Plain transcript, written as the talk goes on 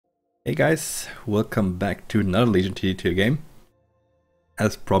Hey guys, welcome back to another Legion TD2 game.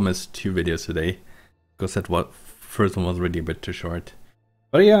 As promised, 2 videos today, because first one was really a bit too short.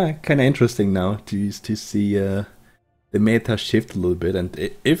 But yeah, kind of interesting now to see the meta shift a little bit,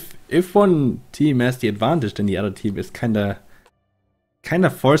 and if one team has the advantage, then the other team is kind of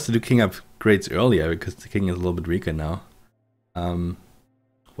forced to do king upgrades earlier because the king is a little bit weaker now.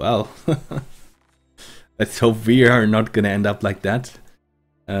 Well, let's hope we are not gonna end up like that.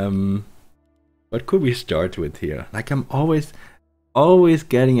 What could we start with here? Like, I'm always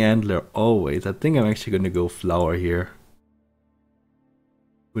getting Antler, always. I think I'm actually gonna go Flower here.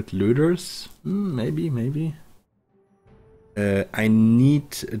 With Looters? Maybe. I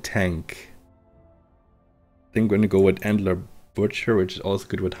need a tank. I think I'm gonna go with Antler Butcher, which is also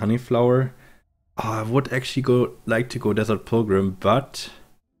good with Honeyflower. Oh, I would actually like to go Desert Pilgrim, but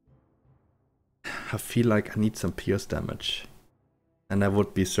I feel like I need some pierce damage. And that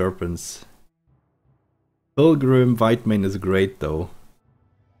would be Serpents. Pilgrim White Mane is great though.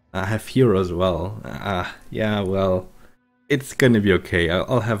 I have Hero as well. Yeah, well, it's gonna be okay.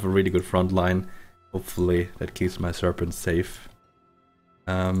 I'll have a really good front line. Hopefully that keeps my Serpents safe.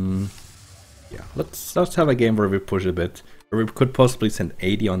 Yeah, let's have a game where we push a bit. Or we could possibly send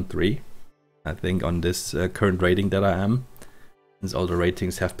 80 on 3. I think on this current rating that I am. Since all the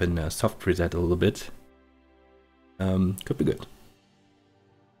ratings have been soft preset a little bit. Could be good.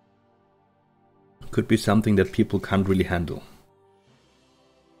 Could be something that people can't really handle.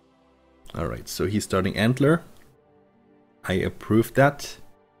 Alright, so he's starting Antler. I approve that.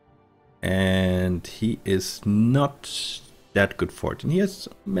 And he is not that good fortune. He has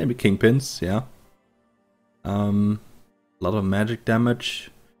maybe Kingpins, yeah. A lot of magic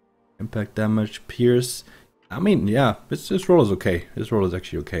damage, impact damage, pierce. I mean, yeah, this roll is okay. This roll is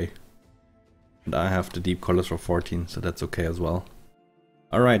actually okay. And I have the deep colors for 14, so that's okay as well.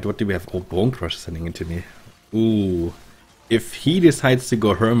 Alright, what do we have? Oh, Bone Crush sending into me. Ooh. If he decides to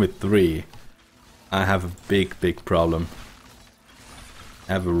go Hermit 3, I have a big problem.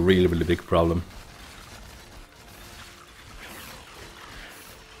 I have a really big problem.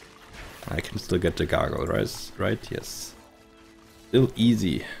 I can still get the Gargoyle, right? Yes. Still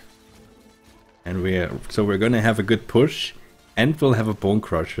easy. And we're gonna have a good push, and we'll have a Bone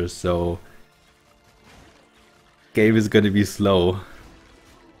Crusher, so game is gonna be slow.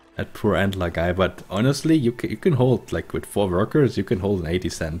 That poor Antler guy, but honestly, you can hold, like, with 4 workers, you can hold an 80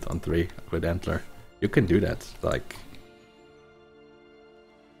 cent on 3 with Antler. You can do that, like,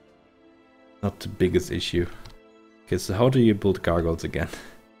 not the biggest issue. Okay, so how do you build gargoyles again?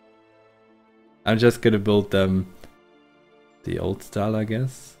 I'm just gonna build them the old style, I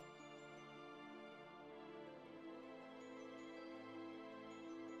guess.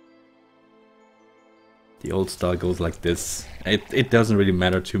 The old style goes like this. It doesn't really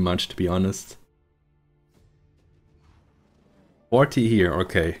matter too much, to be honest. 40 here,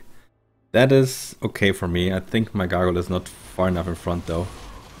 okay. That is okay for me. I think my gargoyle is not far enough in front though.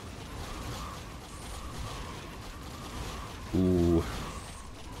 Ooh.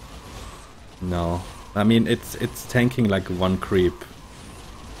 No. I mean, it's tanking like 1 creep.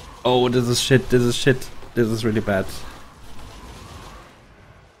 Oh, this is shit. This is really bad.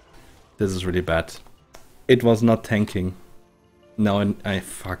 This is really bad. It was not tanking. No,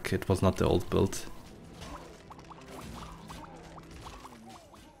 fuck, it was not the old build.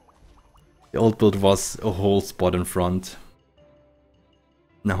 The old build was a whole spot in front.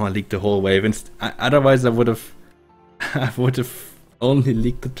 Now I leaked the whole wave. Otherwise I would have only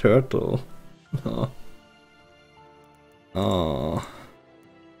leaked the turtle. Oh. Oh.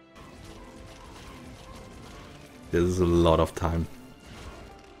 This is a lot of time.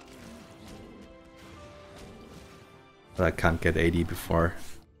 But I can't get 80 before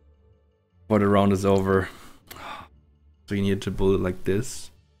the round is over. So you need to build it like this.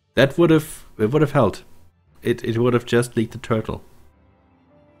 It would have held. It would have just leaked the turtle.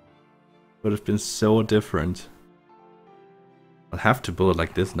 Would have been so different. I'll have to build it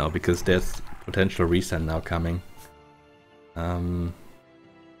like this now because there's potential resend now coming. I'll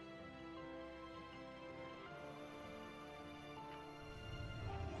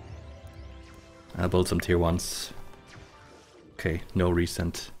build some tier 1s. Okay, no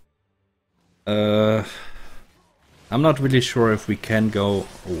resend. I'm not really sure if we can go.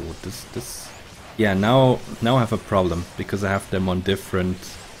 Oh, this. Yeah, now I have a problem because I have them on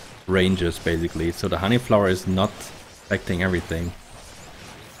different ranges basically. So the Honeyflower is not affecting everything.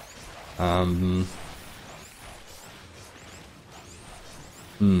 I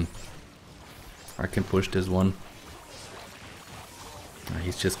can push this one.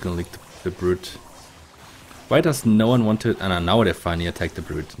 He's just gonna lick the brute. Why does no one want to... now they finally attack the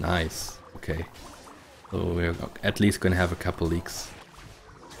brute. Nice. Okay. So we're at least gonna have a couple leaks.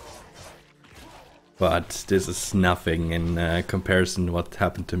 But this is nothing in comparison to what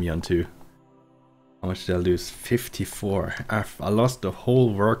happened to me on 2. How much did I lose? 54. I lost the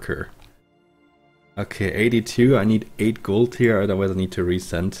whole worker. Okay, 82. I need 8 gold here, otherwise I need to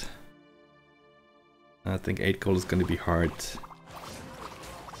resend. I think 8 gold is gonna be hard.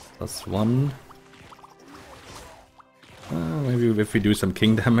 +1. Maybe if we do some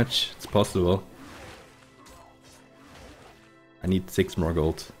king damage, it's possible. I need 6 more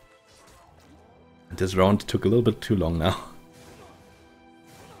gold. And this round took a little bit too long now.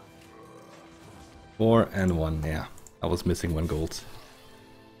 4 and 1, yeah. I was missing 1 gold.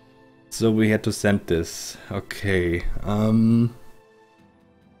 So we had to send this. Okay. Gonna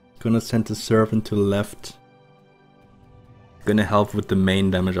send the servant to the left. Gonna help with the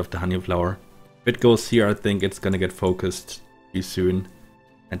main damage of the honey flower. If it goes here, I think it's gonna get focused too soon.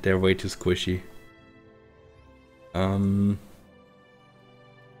 And they're way too squishy.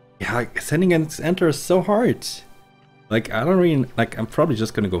 Yeah, sending against enter is so hard. Like, I don't really... Like, I'm probably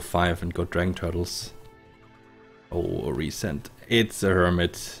just gonna go 5 and go dragon turtles. Oh, resend. It's a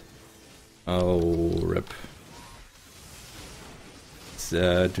hermit. Oh, rip. It's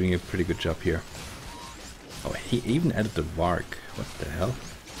doing a pretty good job here. Oh, he even added the Vark. What the hell?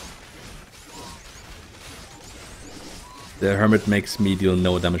 The hermit makes me deal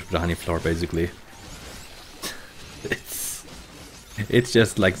no damage with the honey flower, basically. It's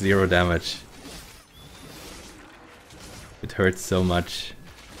just like 0 damage. It hurts so much.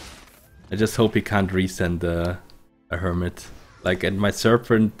 I just hope he can't resend a hermit. Like, and my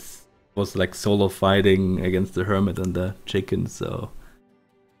serpent was like solo fighting against the hermit and the chicken, so...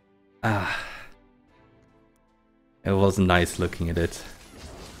 It wasn't nice looking at it.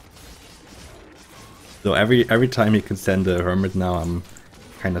 So every time he can send a hermit now, I'm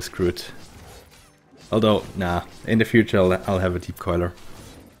kind of screwed. Although, nah, in the future I'll have a deep coiler.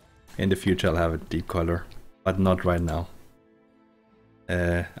 In the future I'll have a deep coiler, but not right now.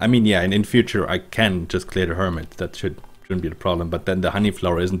 I mean, yeah, and in future I can just clear the hermit. That shouldn't be the problem. But then the honey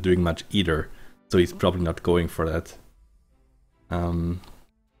flower isn't doing much either, so he's probably not going for that.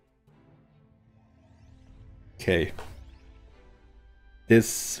 Okay.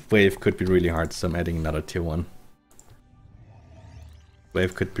 This wave could be really hard, so I'm adding another tier 1.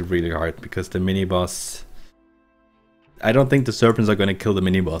 Wave could be really hard because the mini boss... I don't think the serpents are going to kill the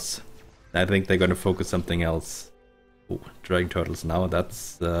mini boss. I think they're going to focus something else. Oh, dragon turtles now,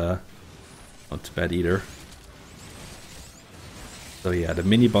 that's not bad either. So yeah, the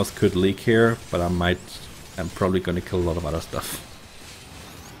mini boss could leak here, but I'm probably going to kill a lot of other stuff.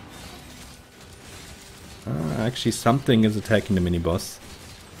 Actually, something is attacking the mini boss.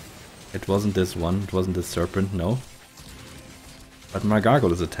 It wasn't this one, it wasn't this serpent, no. But my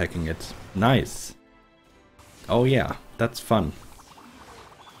gargoyle is attacking it. Nice. Oh yeah, that's fun.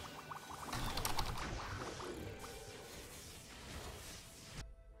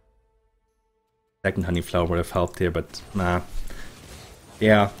 Second honey flower would have helped here, but nah.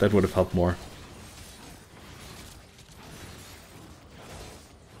 Yeah, that would have helped more.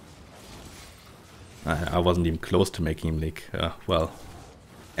 I wasn't even close to making him leak. Well,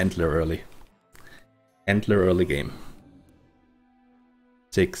 Antler early. Antler early game.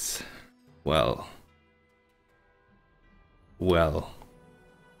 6. Well.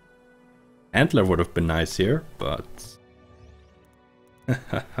 Antler would have been nice here, but...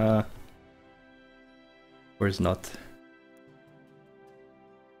 Where's not?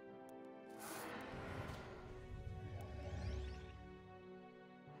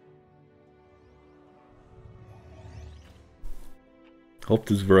 Hope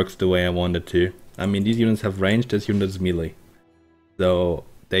this works the way I want it to. I mean, these units have range, this unit is melee. So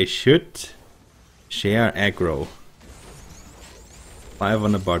they should share aggro. 5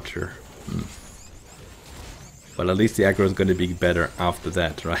 on the butcher. Well, at least the aggro is going to be better after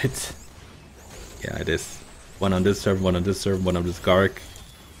that, right? Yeah, it is. 1 on this serve, 1 on this serve, 1 on this Garg,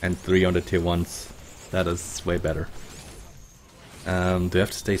 and 3 on the tier 1s. That is way better. Do I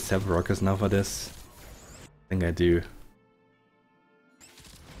have to stay 7 rockers now for this? I think I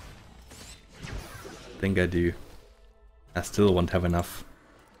do. I still won't have enough.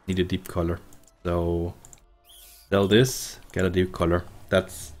 Need a deep color. So sell this, get a deep color.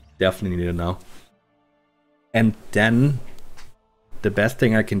 That's definitely needed now. And then the best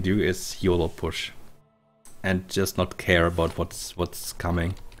thing I can do is YOLO push. And just not care about what's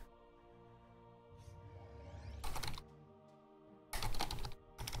coming.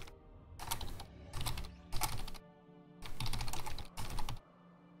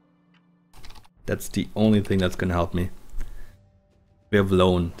 That's the only thing that's gonna help me. We have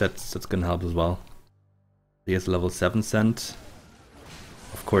loan, that's gonna help as well. Here's level 7 sent.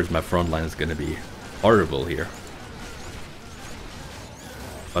 Of course my front line is gonna be horrible here.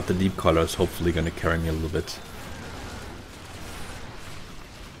 But the deep color is hopefully gonna carry me a little bit.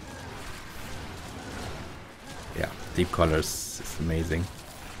 Yeah, deep colors is amazing.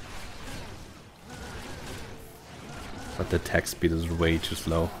 But the attack speed is way too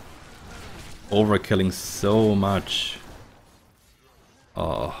slow. Overkilling so much.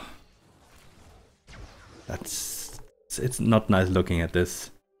 Oh. It's not nice looking at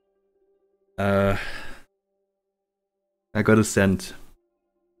this. I gotta send.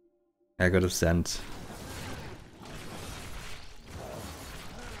 I gotta send.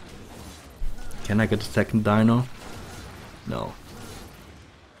 Can I get a second dino? No.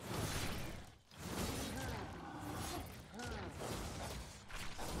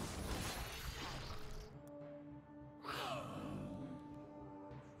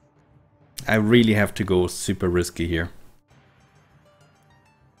 I really have to go super risky here.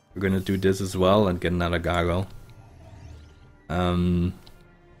 We're gonna do this as well and get another gargoyle.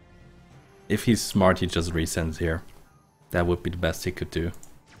 If he's smart, he just resends here. That would be the best he could do.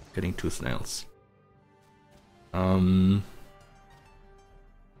 Getting 2 snails. I'm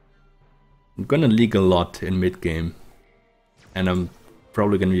gonna league a lot in mid game, and I'm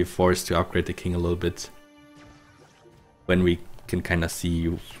probably gonna be forced to upgrade the king a little bit when we can kind of see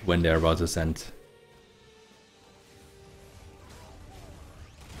when they're about to send.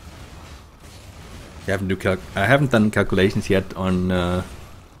 I haven't done calculations yet on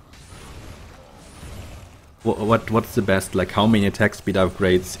what's the best, like how many attack speed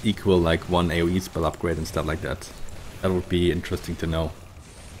upgrades equal like 1 AoE spell upgrade and stuff like that. That would be interesting to know.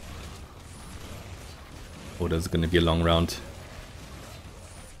 Oh, that's gonna be a long round.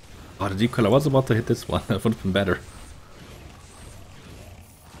 Oh, the deep color was about to hit this one. That would have been better.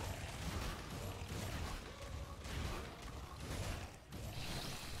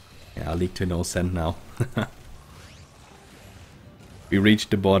 Yeah, I'll leak to no send now. We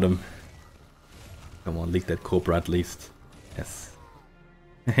reached the bottom. Come on, leak that Cobra at least. Yes.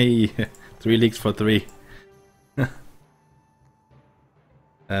 Hey, 3 leaks for 3.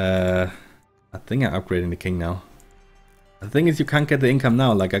 I think I'm upgrading the king now. The thing is, you can't get the income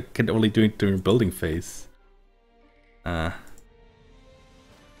now. Like, I can only do it during building phase. But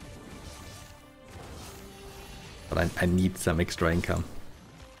I need some extra income.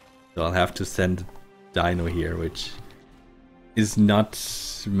 So I'll have to send Dino here, which is not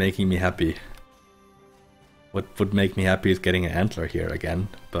making me happy. What would make me happy is getting an antler here again,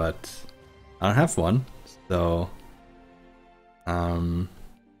 but I don't have one, so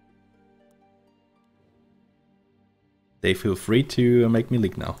they feel free to make me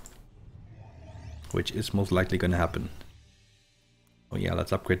leak now, which is most likely gonna happen. Oh yeah,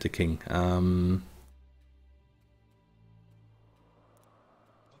 let's upgrade the king.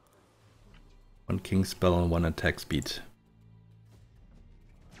 1 king spell and 1 attack speed.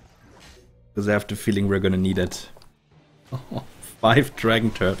 Because I have the feeling we're gonna need it. Oh, 5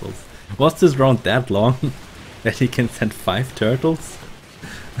 dragon turtles. Was this round that long that he can send 5 turtles?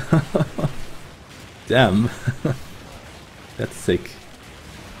 Damn. That's sick.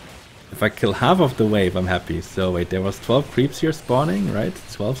 If I kill half of the wave, I'm happy. So wait, there was 12 creeps here spawning, right?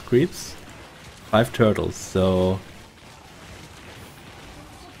 12 creeps. 5 turtles, so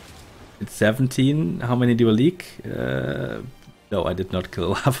it's 17. How many do I leak? No, I did not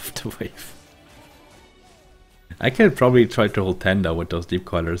kill half of the wave. I can probably try to hold 10 though with those deep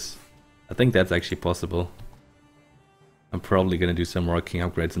colors. I think that's actually possible. I'm probably gonna do some more king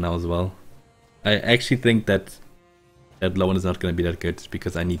upgrades now as well. I actually think that loan is not gonna be that good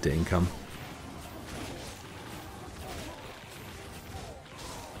because I need the income.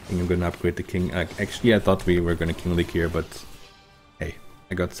 I think I'm gonna upgrade the king. Actually, I thought we were gonna king leak here, but hey,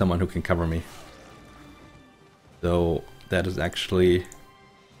 I got someone who can cover me. So that is actually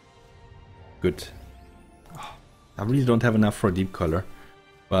good. Oh, I really don't have enough for a deep color.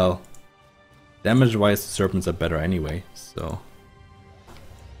 Well, damage wise, serpents are better anyway, so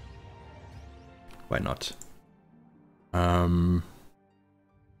why not? I'm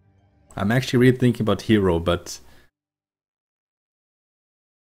actually really thinking about hero, but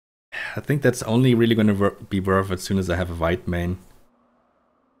I think that's only really going to be worth as soon as I have a white main.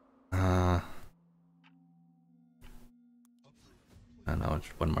 I don't know, it's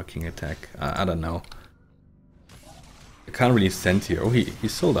 1 more king attack. I don't know. I can't really send here. Oh, he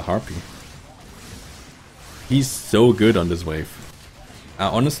sold a harpy. He's so good on this wave.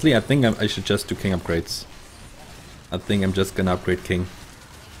 Honestly, I think I should just do king upgrades. I think I'm just gonna upgrade king.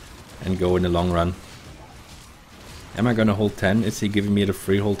 and go in the long run. Am I gonna hold 10? Is he giving me the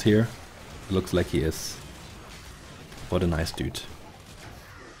freehold here? It looks like he is. What a nice dude.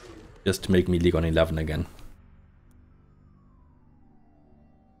 Just to make me League on 11 again.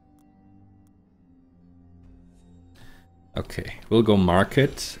 Okay, we'll go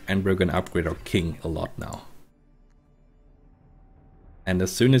market and we're gonna upgrade our king a lot now. And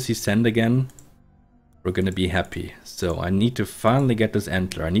as soon as he send again, we're gonna be happy. So I need to finally get this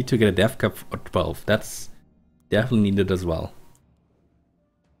Antler. I need to get a Death Cap for 12. That's definitely needed as well.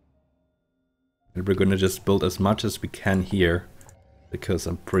 And we're gonna just build as much as we can here, because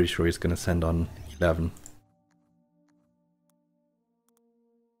I'm pretty sure he's gonna send on 11.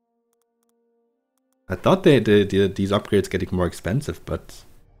 I thought these upgrades getting more expensive, but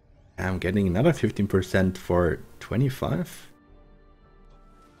I'm getting another 15% for 25.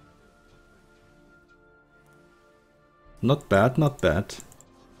 Not bad, not bad.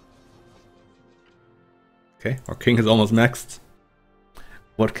 Okay, our king is almost maxed.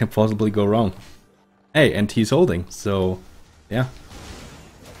 What can possibly go wrong? Hey, and he's holding, so yeah.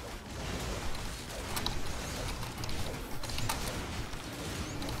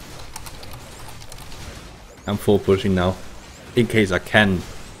 I'm full pushing now, in case I can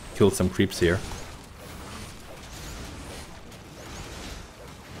kill some creeps here.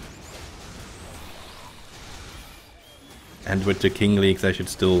 And with the king leagues I should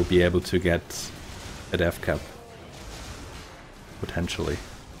still be able to get a death cap. Potentially.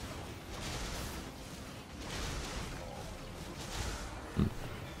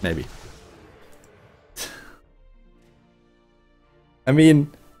 Maybe. I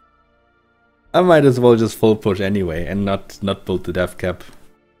mean, I might as well just full push anyway and not build the death cap.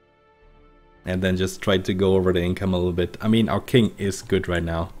 And then just try to go over the income a little bit. I mean, our king is good right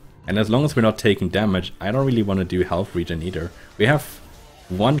now. And as long as we're not taking damage, I don't really want to do health regen either. We have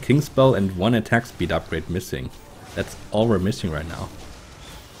one king spell and one attack speed upgrade missing. That's all we're missing right now.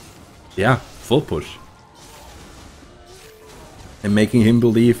 Yeah, full push. And making him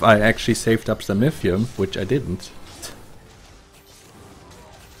believe I actually saved up some Mythium, which I didn't.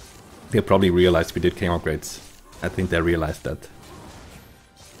 They probably realized we did king upgrades. I think they realized that.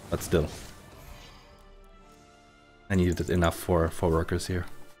 But still. I needed enough for workers here.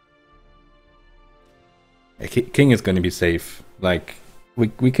 King is going to be safe. Like,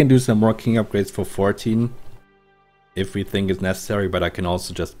 we can do some more king upgrades for 14 if we think it's necessary, but I can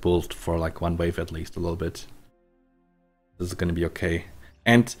also just build for like one wave at least a little bit. This is going to be okay.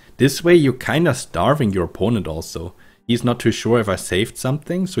 And this way you're kind of starving your opponent also. He's not too sure if I saved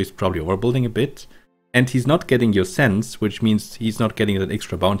something, so he's probably overbuilding a bit. And he's not getting your sense, which means he's not getting that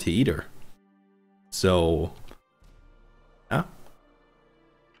extra bounty either. So, yeah.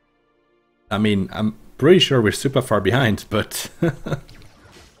 I mean, I'm pretty sure we're super far behind, but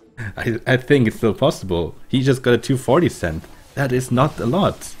I think it's still possible. He just got a 240 cent. That is not a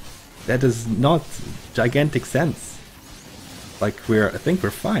lot. That is not gigantic sense. Like I think we're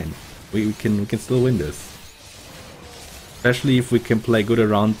fine. We can still win this. Especially if we can play good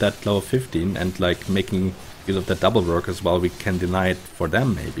around that level 15 and like making use of the double work as well, we can deny it for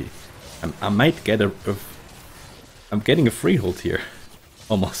them maybe. I might get I'm getting a freehold here.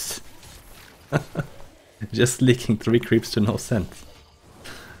 Almost. Just leaking 3 creeps to no sense.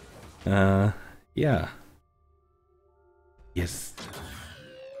 Yeah. Yes.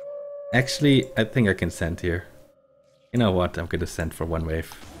 Actually, I think I can send here. You know what, I'm gonna send for one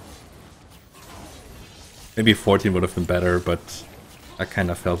wave. Maybe 14 would have been better, but I kind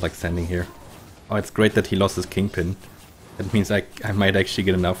of felt like sending here. Oh, it's great that he lost his kingpin. That means I might actually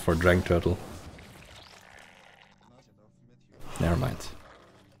get enough for Dragon Turtle. Never mind.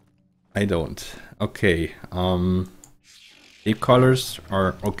 I don't. Okay, deep colors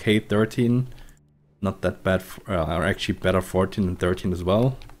are okay 13. Not that bad, are actually better 14 and 13 as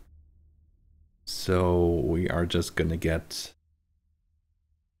well. So we are just gonna get...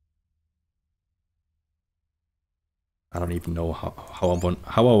 I don't even know how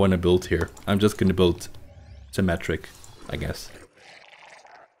I want to build here. I'm just gonna build symmetric, I guess.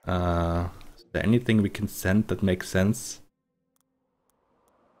 Is there anything we can send that makes sense?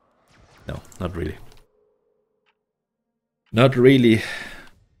 No, not really. Not really.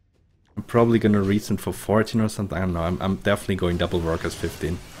 I'm probably gonna resend for 14 or something. I don't know. I'm definitely going double workers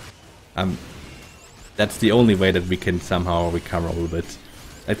 15. That's the only way that we can somehow recover a little bit.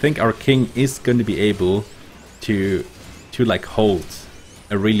 I think our king is going to be able to like hold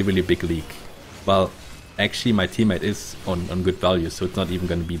a really big league. Well, actually my teammate is on good value, so it's not even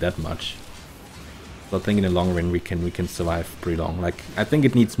going to be that much. So I think in the long run we can survive pretty long. Like, I think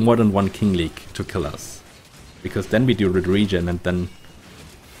it needs more than one king league to kill us, because then we do red regen and then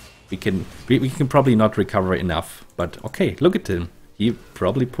we can probably not recover enough. But okay, look at him. He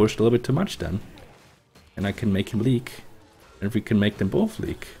probably pushed a little bit too much then. And I can make him leak. And we can make them both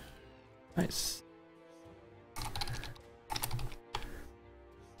leak. Nice.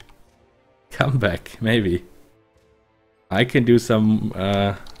 Come back, maybe. I can do some...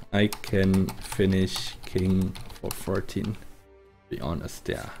 I can finish king for 14. Be honest,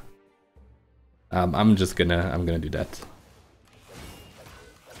 yeah. I'm gonna do that.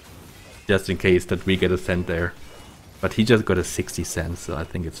 Just in case that we get a cent there. But he just got a 60 cents, so I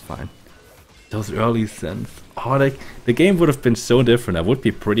think it's fine. Those early cents. Oh, the game would have been so different. I would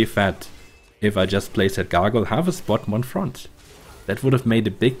be pretty fat if I just placed that gargoyle, half a spot, one front. That would have made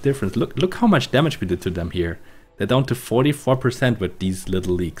a big difference. Look how much damage we did to them here. They're down to 44% with these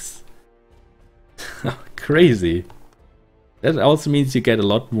little leaks. Crazy. That also means you get a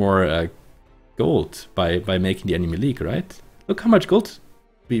lot more gold by making the enemy leak, right? Look how much gold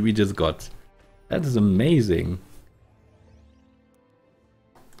we just got. That is amazing.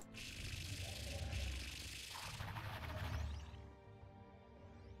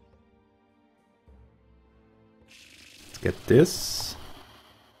 Let's get this.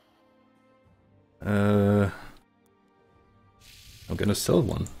 I'm gonna sell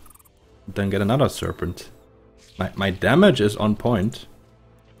one. Then get another serpent. My damage is on point.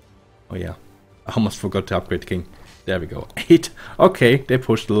 Oh yeah. I almost forgot to upgrade king. There we go. 8. Okay, they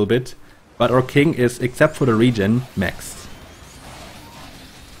pushed a little bit. But our king is, except for the regen, maxed.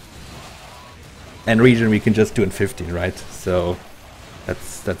 And regen we can just do in 15, right? So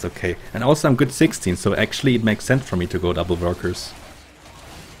that's okay. And also I'm good 16, so actually it makes sense for me to go double workers.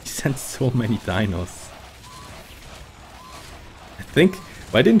 He sent so many dinos. I think,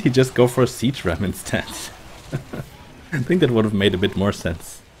 why didn't he just go for a siege ram instead? I think that would have made a bit more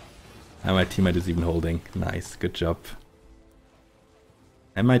sense. And my teammate is even holding. Nice, good job.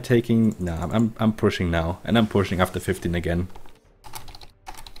 Am I taking... No, I'm pushing now. And I'm pushing after 15 again.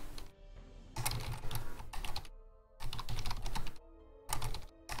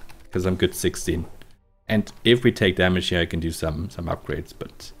 Because I'm good 16. And if we take damage here, I can do some upgrades.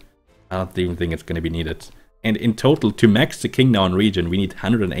 But I don't even think it's going to be needed. And in total, to max the king now in region, we need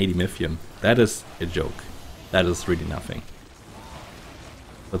 180 Mythium. That is a joke. That is really nothing.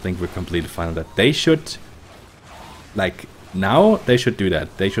 I think we're completely fine with that. They should, like, now they should do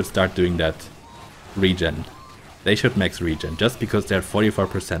that. They should start doing that regen. They should max regen, just because they're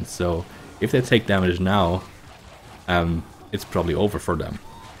 44%. So if they take damage now, it's probably over for them.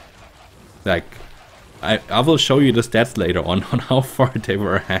 Like, I will show you the stats later on how far they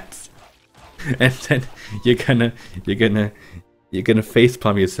were at. And then you're gonna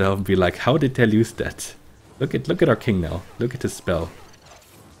facepalm yourself and be like, how did they lose that? Look at our king now. Look at his spell.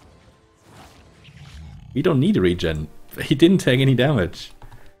 We don't need a regen. He didn't take any damage.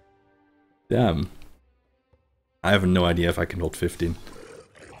 Damn. I have no idea if I can hold 15.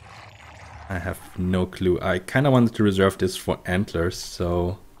 I have no clue. I kind of wanted to reserve this for antlers,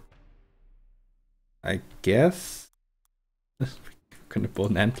 so... I guess... we're gonna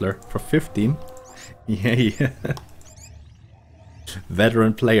build an antler for 15. Yeah.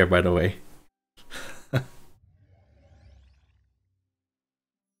 Veteran player, by the way.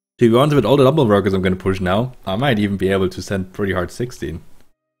 To be honest, with all the double workers I'm going to push now, I might even be able to send pretty hard 16.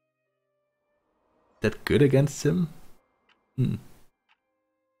 That good against him?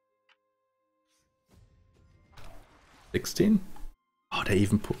 16? Oh, they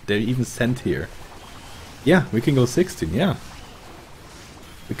even sent here. Yeah, we can go 16, yeah.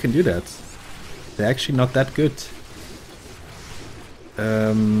 We can do that. They're actually not that good.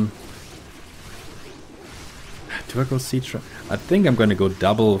 Do I go siege? I think I'm gonna go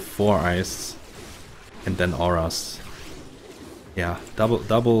double 4 eyes and then auras. Yeah,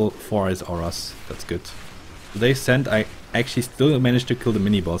 double 4 eyes auras. That's good. They sent. I actually still managed to kill the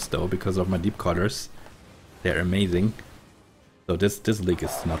mini boss though because of my deep cutters. They're amazing. So this league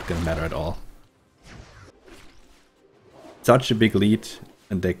is not gonna matter at all. Such a big lead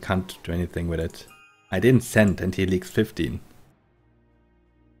and they can't do anything with it. I didn't send and he leaks 15.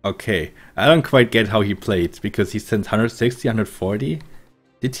 Okay, I don't quite get how he played, because he sent 160, 140.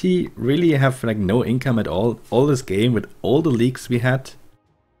 Did he really have like no income at all this game with all the leaks we had?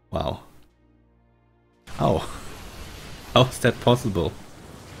 Wow. How? How is that possible?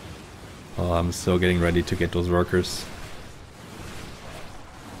 Oh, I'm so getting ready to get those workers.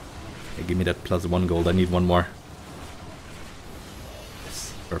 Okay, give me that +1 gold, I need one more.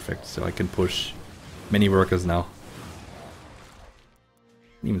 Yes, perfect, so I can push many workers now.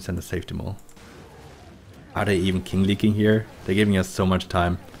 Even send a safety mole. Are they even king leaking here? They're giving us so much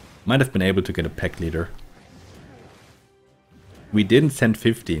time. Might have been able to get a pack leader. We didn't send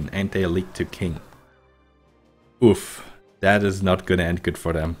 15 and they leaked to king. Oof. That is not gonna end good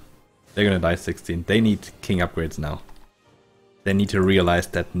for them. They're gonna die 16. They need king upgrades now. They need to realize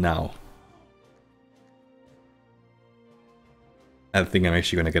that now. I think I'm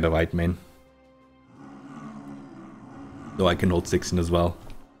actually gonna get a white main. So I can hold 16 as well.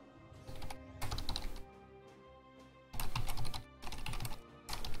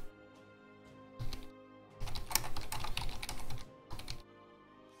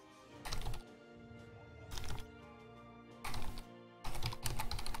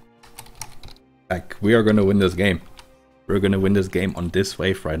 Like, we are gonna win this game. We're gonna win this game on this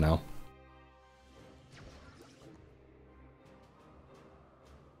wave right now.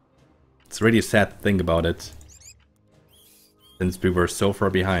 It's really sad to think about it, since we were so far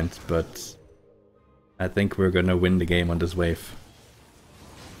behind, but I think we're gonna win the game on this wave.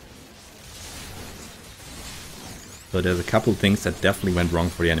 So there's a couple things that definitely went wrong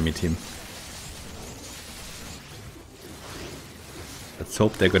for the enemy team. Let's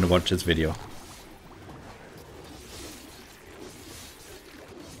hope they're gonna watch this video.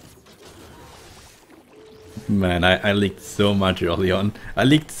 Man, I leaked so much early on. I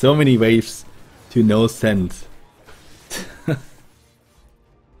leaked so many waves to no sense.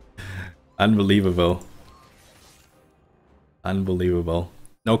 Unbelievable. Unbelievable.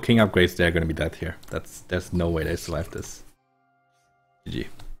 No king upgrades, they're gonna be dead here. There's no way they survive this. GG.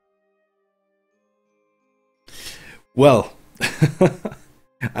 Well,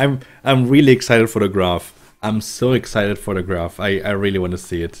 I'm really excited for the graph. I'm so excited for the graph. I really want to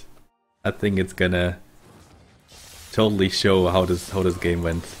see it. I think it's gonna totally show how this game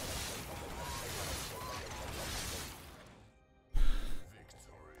went.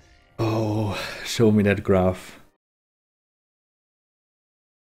 Oh, show me that graph.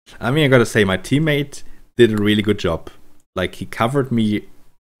 I mean, I gotta say, my teammate did a really good job. Like, he covered me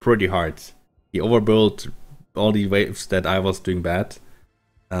pretty hard. He overbuilt all the waves that I was doing bad.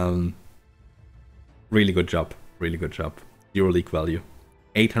 Really good job. Really good job. 0 leak value.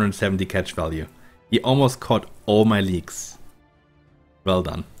 870 catch value. He almost caught all my leaks. Well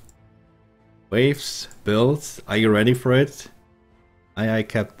done. Waves, builds. Are you ready for it? Aye aye,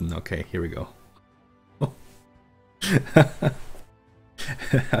 Captain. Okay, here we go.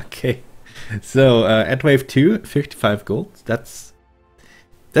 Okay. So at wave 2, 55 gold. That's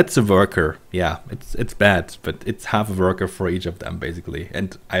a worker. Yeah, it's bad, but it's half a worker for each of them basically.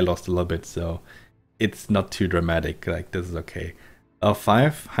 And I lost a little bit, so it's not too dramatic. Like, this is okay.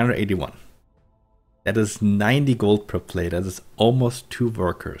 581. That is 90 gold per play. That is almost 2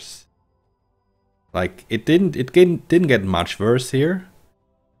 workers. Like, it didn't get much worse here.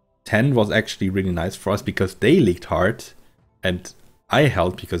 10 was actually really nice for us because they leaked hard, and I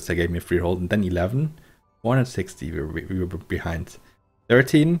held because they gave me a free hold. And then 11, 160 we were behind.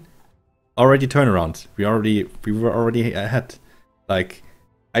 13, already turnaround. We were already ahead. Like,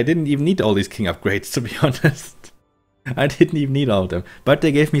 I didn't even need all these king upgrades, to be honest. I didn't even need all of them, but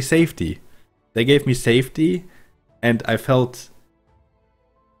they gave me safety. They gave me safety, and I felt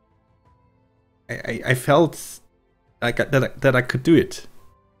I felt like that I could do it.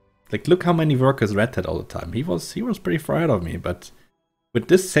 Like, look how many workers Red had all the time. He was pretty far ahead of me, but with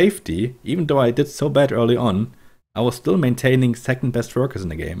this safety, even though I did so bad early on, I was still maintaining second best workers in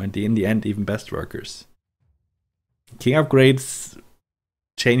the game, and in the end even best workers. King upgrades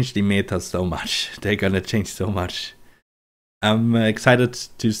change the meta so much. They're gonna change so much. I'm excited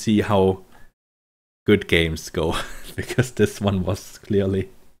to see how good games go, because this one was clearly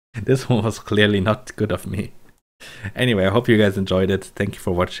not good of me. Anyway, I hope you guys enjoyed it. Thank you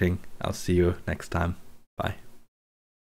for watching. I'll see you next time. Bye.